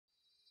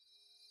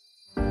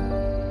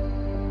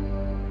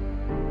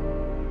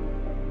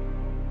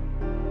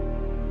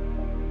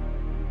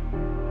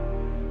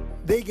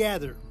They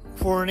gather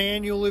for an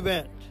annual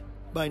event,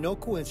 by no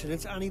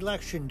coincidence, on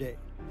Election Day,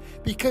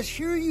 because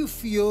here you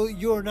feel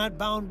you're not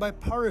bound by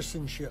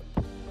partisanship,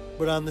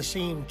 but on the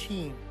same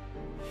team.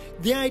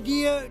 The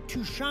idea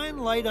to shine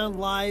light on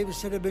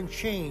lives that have been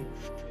changed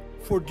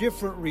for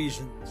different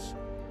reasons,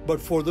 but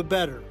for the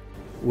better.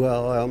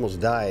 Well, I almost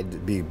died, to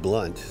be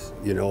blunt,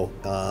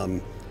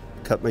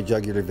 cut my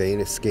jugular vein,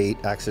 a skate,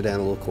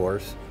 accidental of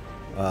course.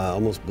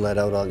 Almost bled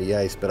out on the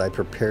ice, but I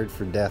prepared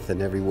for death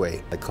in every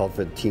way. I called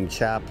for the team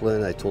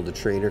chaplain, I told the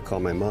trainer,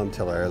 call my mom,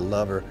 tell her I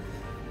love her.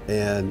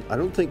 And I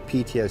don't think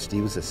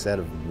PTSD was a set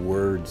of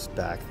words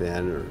back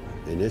then, or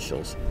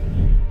initials.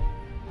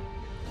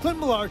 Clint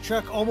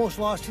Malarchuk almost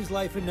lost his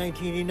life in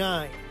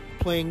 1989,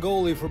 playing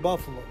goalie for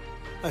Buffalo.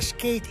 A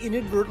skate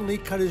inadvertently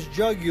cut his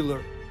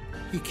jugular.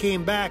 He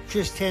came back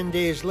just 10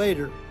 days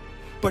later,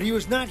 but he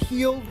was not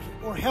healed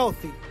or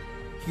healthy.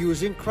 He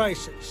was in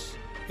crisis,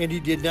 and he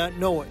did not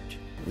know it.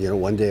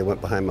 One day I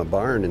went behind my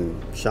barn and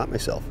shot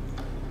myself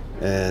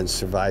and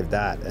survived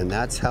that. And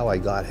that's how I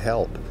got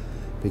help,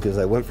 because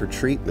I went for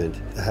treatment.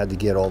 I had to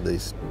get all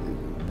this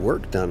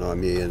work done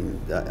on me,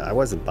 and I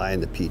wasn't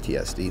buying the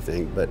PTSD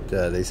thing, but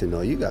they said,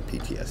 no, you got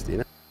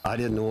PTSD. I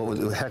didn't know what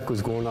the heck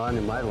was going on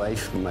in my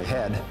life, in my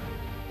head.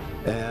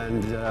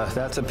 And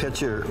that's a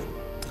picture,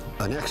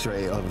 an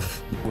x-ray of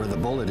where the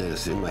bullet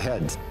is in my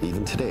head,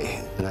 even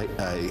today. And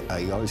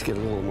I always get a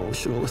little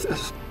emotional with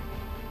this.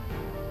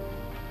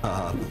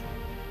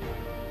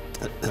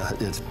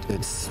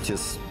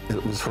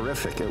 It was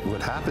horrific,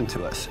 what happened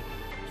to us.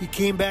 He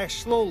came back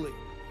slowly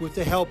with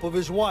the help of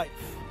his wife.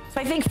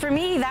 So I think for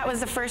me, that was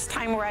the first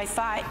time where I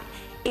thought,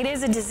 it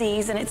is a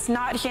disease and it's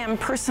not him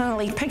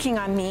personally picking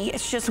on me,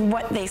 it's just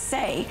what they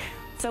say.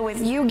 So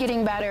with you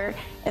getting better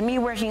and me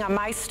working on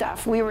my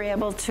stuff, we were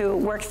able to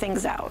work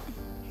things out.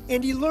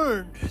 And he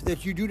learned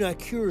that you do not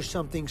cure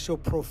something so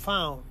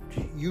profound.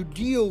 You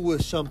deal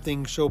with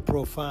something so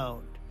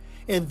profound.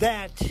 And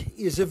that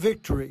is a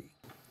victory.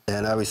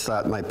 And I always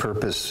thought my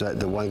purpose,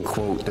 the one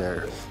quote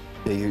there,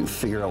 that you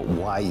figure out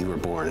why you were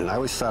born. And I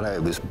always thought I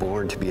was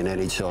born to be an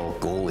NHL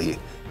goalie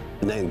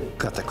and then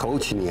got the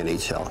coach in the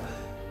NHL.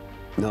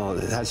 No,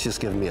 that's just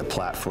given me a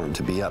platform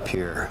to be up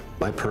here.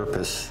 My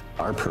purpose,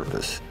 our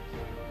purpose,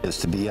 is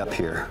to be up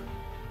here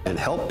and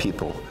help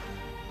people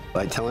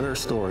by telling our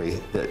story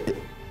that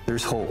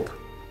there's hope,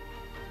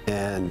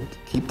 and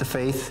keep the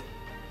faith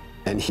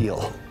and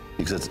heal,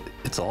 because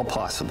it's all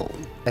possible.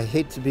 I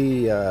hate to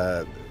be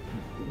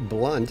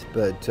blunt,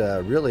 but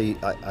really,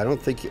 I don't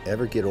think you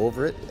ever get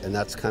over it, and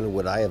that's kind of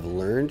what I have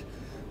learned,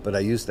 but I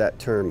use that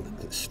term,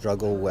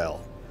 struggle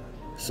well.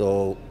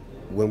 So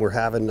when we're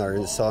having our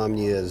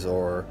insomnias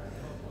or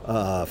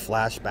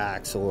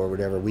flashbacks or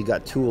whatever, we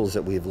got tools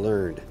that we've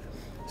learned.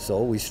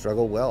 So we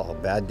struggle well.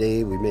 A bad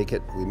day, we make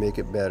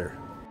it better.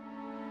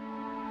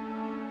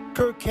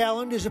 Kirk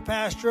Calland is a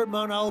pastor at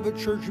Mount Olivet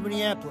Church in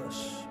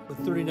Minneapolis, but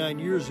 39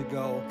 years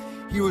ago,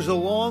 he was a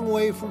long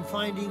way from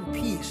finding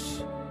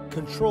peace,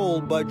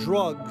 controlled by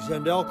drugs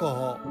and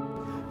alcohol.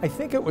 I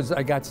think it was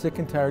I got sick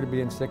and tired of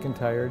being sick and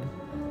tired.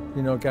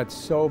 It got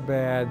so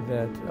bad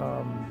that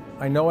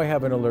I know I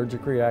have an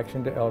allergic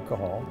reaction to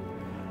alcohol.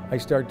 I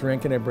start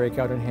drinking, I break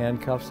out in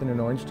handcuffs and an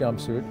orange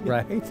jumpsuit,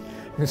 right?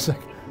 And it's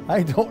like,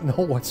 I don't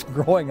know what's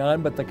going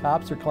on, but the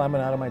cops are climbing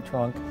out of my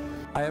trunk.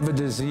 I have a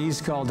disease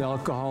called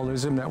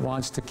alcoholism that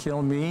wants to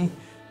kill me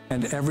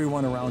and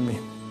everyone around me.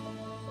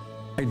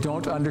 I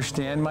don't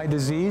understand my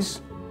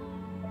disease.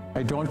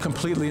 I don't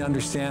completely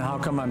understand how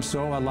come I'm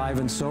so alive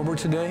and sober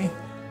today,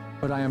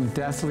 but I am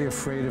deathly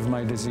afraid of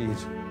my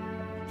disease.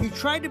 He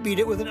tried to beat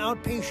it with an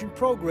outpatient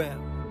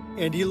program,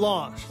 and he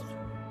lost.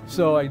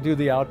 So I do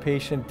the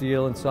outpatient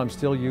deal, and so I'm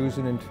still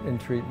using in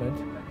treatment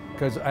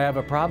because I have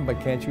a problem, but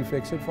can't you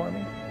fix it for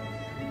me,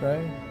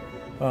 right?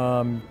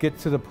 Get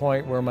to the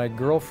point where my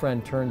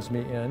girlfriend turns me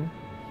in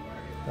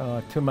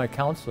to my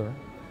counselor,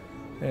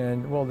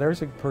 and well,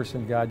 there's a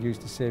person God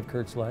used to save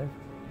Kurt's life.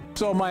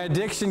 So my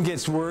addiction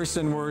gets worse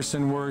and worse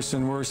and worse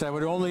and worse. I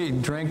would only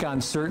drink on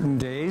certain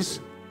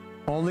days,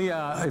 only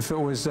if it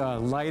was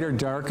light or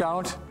dark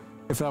out,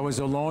 if I was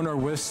alone or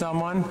with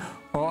someone,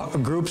 or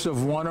groups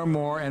of one or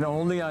more, and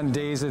only on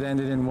days that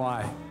ended in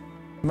Y.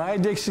 My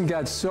addiction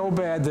got so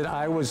bad that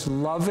I was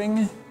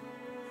loving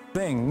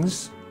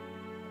things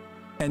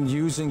and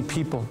using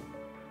people.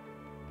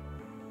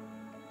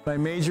 My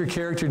major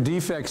character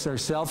defects are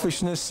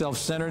selfishness,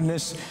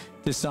 self-centeredness,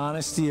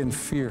 dishonesty, and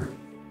fear.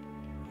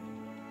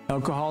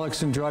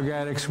 Alcoholics and drug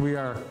addicts, we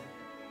are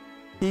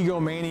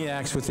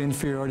egomaniacs with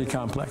inferiority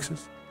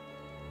complexes.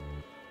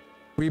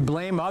 We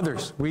blame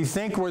others. We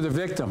think we're the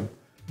victim.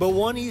 But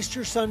one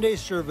Easter Sunday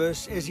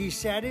service, as he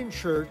sat in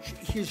church,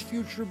 his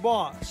future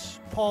boss,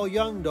 Paul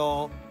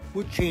Youngdahl,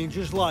 would change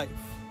his life.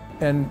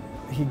 And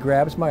he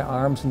grabs my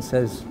arms and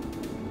says,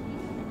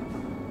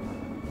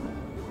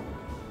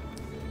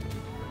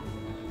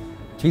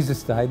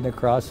 Jesus died on the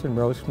cross and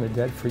rose from the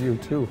dead for you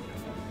too.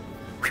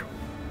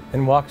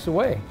 And walks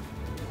away.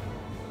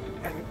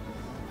 And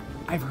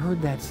I've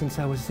heard that since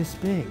I was this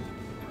big.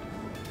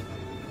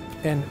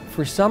 And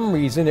for some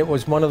reason, it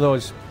was one of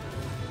those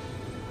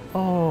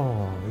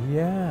Oh,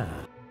 yeah.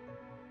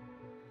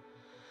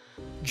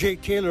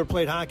 Jake Taylor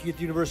played hockey at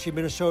the University of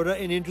Minnesota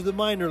and into the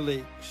minor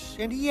leagues,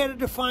 and he had a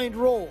defined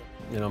role.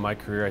 You know, my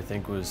career, I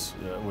think, was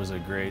a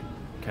great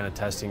kind of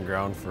testing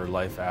ground for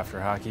life after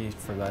hockey,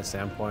 from that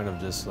standpoint of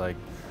just like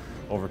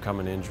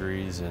overcoming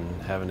injuries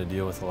and having to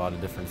deal with a lot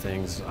of different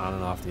things on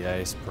and off the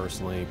ice,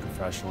 personally,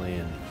 professionally,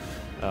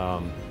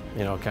 and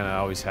you know, kind of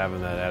always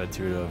having that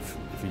attitude of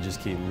if you just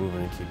keep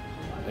moving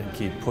and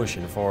keep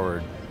pushing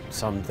forward,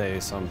 someday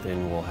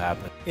something will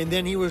happen. And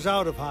then he was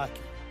out of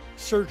hockey,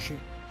 searching.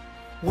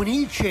 When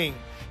he changed,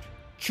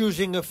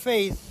 choosing a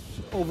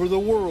faith over the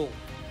world.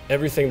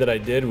 Everything that I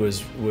did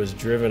was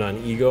driven on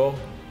ego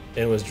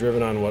and was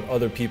driven on what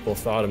other people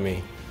thought of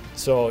me.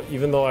 So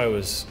even though I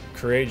was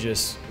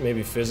courageous,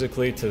 maybe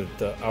physically to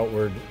the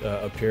outward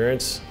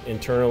appearance,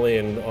 internally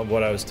and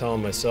what I was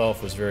telling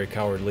myself was very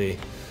cowardly.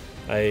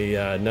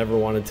 I never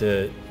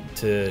wanted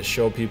to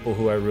show people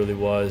who I really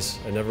was.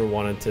 I never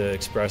wanted to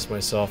express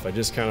myself. I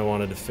just kind of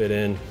wanted to fit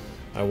in.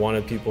 I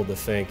wanted people to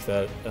think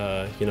that,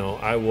 you know,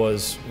 I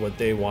was what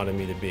they wanted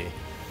me to be.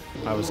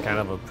 I was kind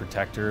of a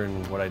protector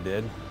in what I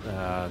did,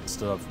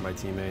 stood up for my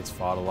teammates,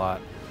 fought a lot.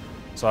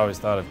 So I always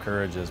thought of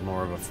courage as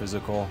more of a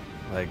physical,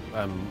 like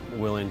I'm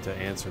willing to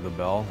answer the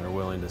bell or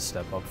willing to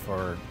step up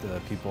for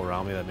the people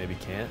around me that maybe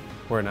can't.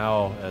 Where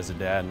now, as a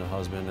dad and a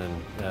husband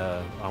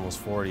and almost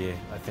 40,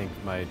 I think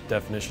my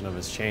definition of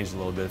it's changed a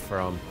little bit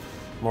from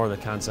more the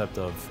concept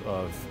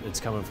of it's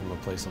coming from a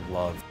place of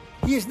love.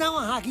 He is now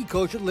a hockey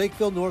coach at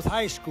Lakeville North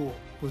High School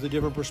with a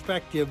different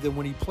perspective than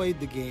when he played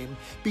the game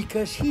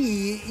because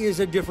he is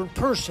a different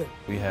person.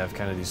 We have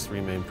kind of these three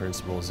main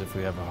principles. If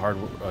we have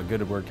a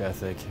good work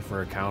ethic, if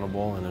we're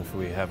accountable, and if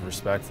we have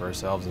respect for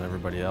ourselves and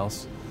everybody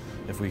else,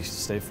 if we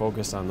stay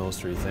focused on those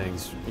three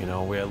things, you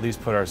know, we at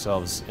least put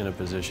ourselves in a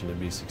position to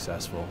be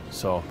successful.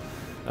 So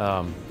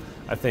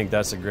I think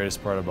that's the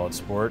greatest part about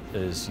sport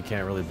is you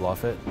can't really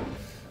bluff it.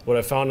 What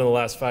I found in the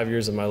last 5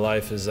 years of my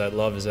life is that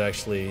love is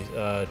actually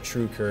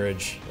true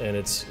courage, and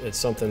it's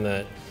something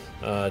that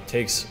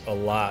takes a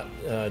lot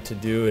to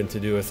do and to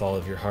do with all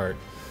of your heart.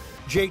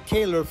 Jake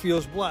Taylor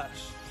feels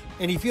blessed,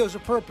 and he feels a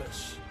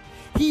purpose.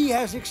 He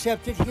has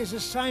accepted his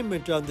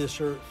assignment on this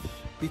earth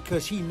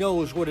because he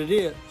knows what it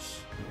is.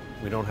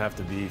 We don't have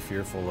to be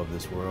fearful of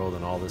this world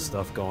and all this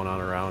stuff going on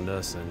around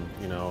us, and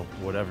you know,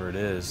 whatever it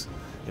is,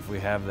 if we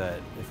have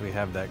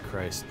that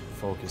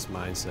Christ-focused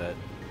mindset,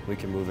 we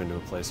can move into a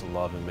place of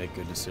love and make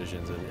good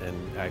decisions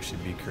and actually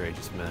be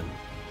courageous men.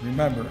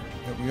 Remember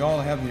that we all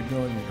have the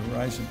ability to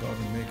rise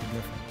above and make a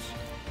difference.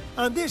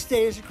 On this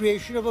day is the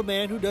creation of a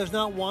man who does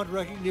not want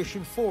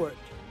recognition for it.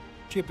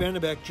 Chip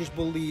Ennebeck just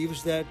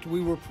believes that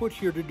we were put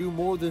here to do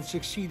more than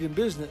succeed in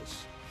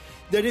business.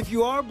 That if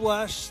you are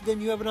blessed,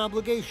 then you have an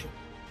obligation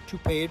to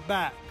pay it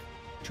back,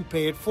 to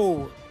pay it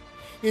forward.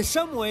 In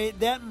some way,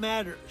 that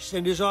matters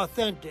and is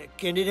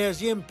authentic, and it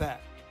has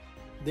impact.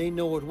 They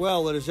know it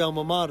well at his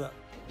alma mater.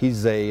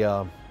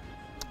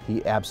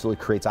 He absolutely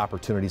creates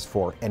opportunities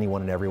for anyone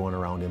and everyone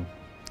around him,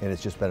 and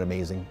it's just been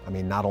amazing. I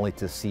mean, not only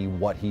to see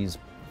what he's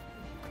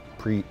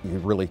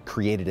really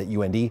created at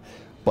UND,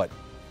 but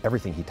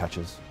everything he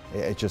touches.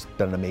 It's just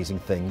been an amazing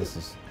thing. This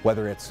is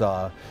whether it's you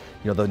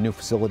know, the new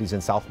facilities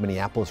in South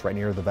Minneapolis, right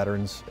near the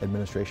Veterans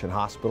Administration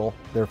Hospital.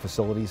 Their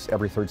facilities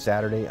every third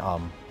Saturday.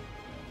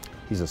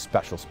 He's a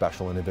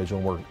special individual,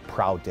 and we're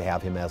proud to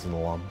have him as an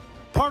alum.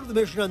 Part of the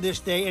mission on this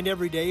day and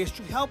every day is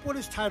to help what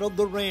is titled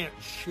The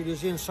Ranch. It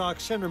is in Sauk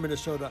Center,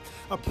 Minnesota,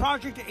 a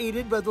project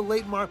aided by the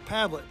late Mark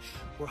Pavlich,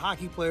 where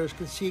hockey players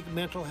can seek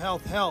mental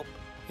health help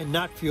and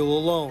not feel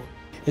alone.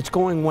 It's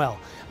going well.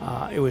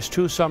 It was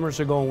 2 summers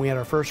ago, and we had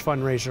our first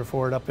fundraiser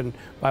for it up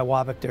by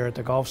Waback there at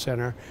the Golf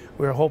Center.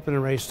 We were hoping to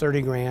raise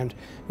 30 grand.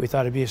 We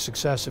thought it'd be a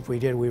success if we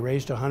did. We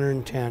raised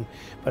 110.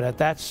 But at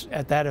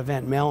that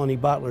event, Melanie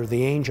Butler,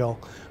 the angel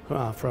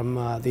from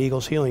the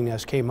Eagles Healing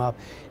Nest, came up,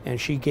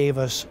 and she gave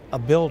us a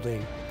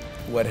building.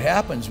 What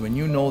happens when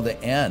you know the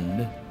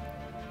end,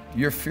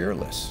 you're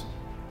fearless.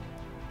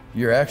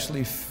 You're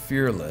actually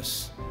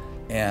fearless.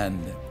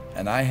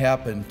 And I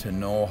happen to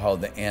know how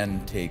the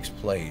end takes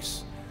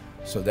place.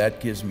 So that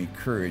gives me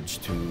courage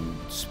to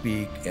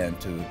speak and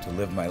to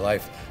live my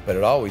life. But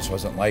it always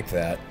wasn't like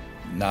that,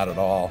 not at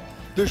all.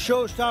 The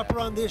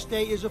showstopper on this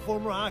day is a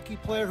former hockey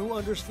player who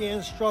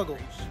understands struggles.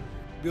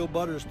 Bill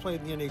Butters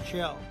played in the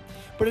NHL.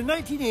 But in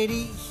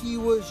 1980, he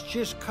was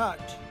just cut.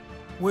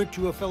 Went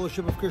to a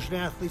Fellowship of Christian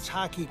Athletes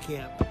hockey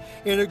camp.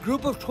 And a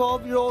group of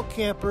 12-year-old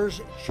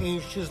campers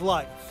changed his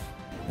life.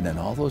 And then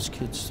all those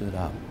kids stood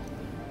up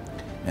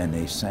and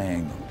they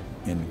sang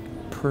in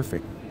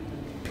perfect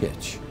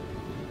pitch,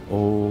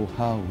 "Oh,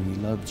 how we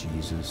love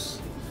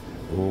Jesus.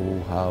 Oh,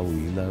 how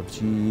we love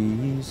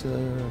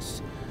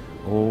Jesus.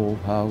 Oh,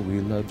 how we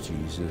love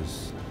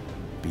Jesus,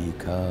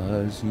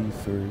 because he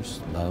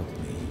first loved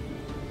me."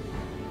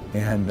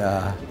 And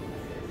I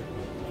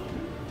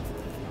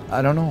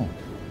don't know,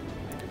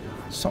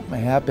 something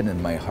happened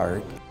in my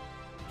heart.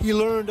 He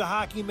learned a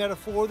hockey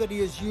metaphor that he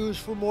has used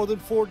for more than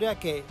 4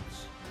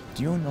 decades.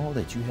 Do you know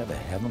that you have a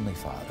Heavenly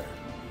Father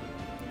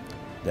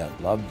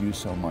that loved you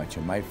so much.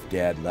 And my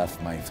dad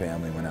left my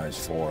family when I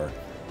was 4,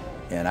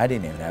 and I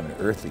didn't even have an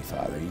earthly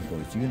father. He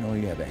goes, you know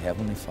you have a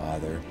heavenly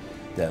Father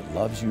that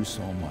loves you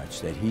so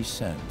much that he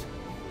sent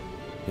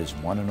his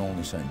one and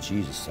only son,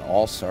 Jesus, the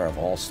all-star of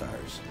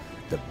all-stars,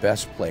 the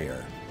best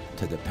player,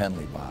 to the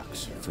penalty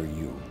box for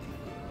you,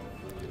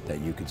 that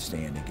you could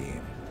stay in the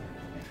game.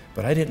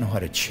 But I didn't know how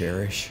to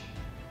cherish.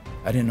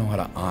 I didn't know how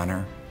to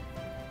honor.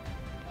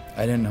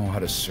 I didn't know how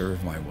to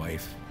serve my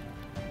wife.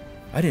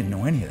 I didn't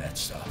know any of that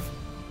stuff.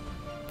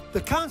 The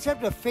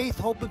concept of faith,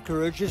 hope, and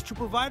courage is to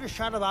provide a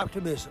shot of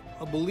optimism,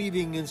 of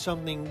believing in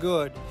something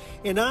good.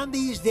 And on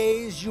these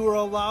days, you are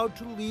allowed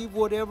to leave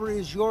whatever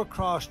is your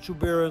cross to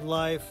bear in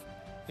life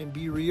and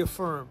be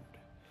reaffirmed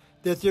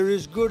that there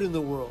is good in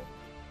the world.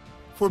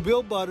 For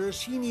Bill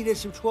Butters, he needed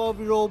some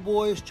 12-year-old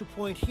boys to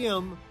point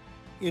him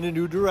in a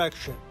new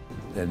direction.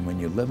 And when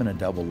you're living a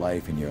double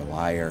life and you're a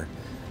liar,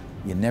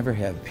 you never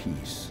have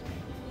peace.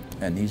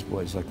 And these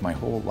boys, like my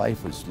whole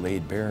life was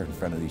laid bare in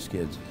front of these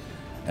kids.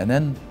 And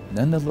then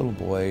the little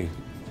boy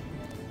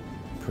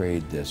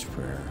prayed this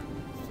prayer.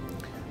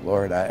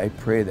 Lord, I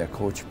pray that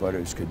Coach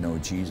Butters could know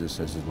Jesus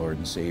as his Lord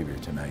and Savior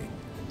tonight.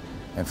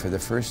 And for the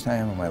first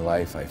time in my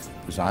life, I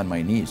was on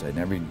my knees. I'd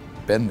never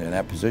been in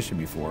that position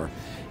before,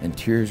 and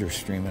tears were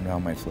streaming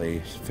down my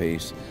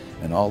face,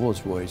 and all those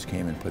boys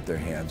came and put their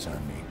hands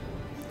on me.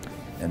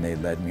 And they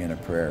led me in a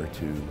prayer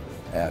to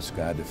ask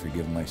God to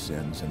forgive my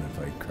sins and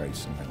invite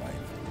Christ in my life.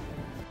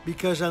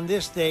 Because on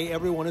this day,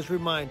 everyone is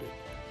reminded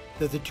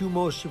that the two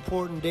most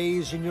important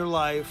days in your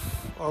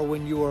life are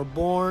when you are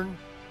born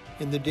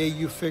and the day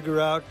you figure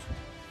out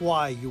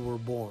why you were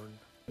born.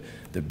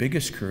 The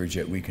biggest courage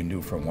that we can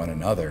do for one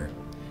another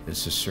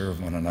is to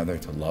serve one another,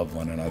 to love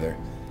one another.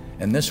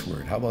 And this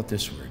word, how about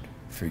this word?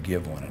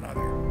 Forgive one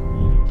another.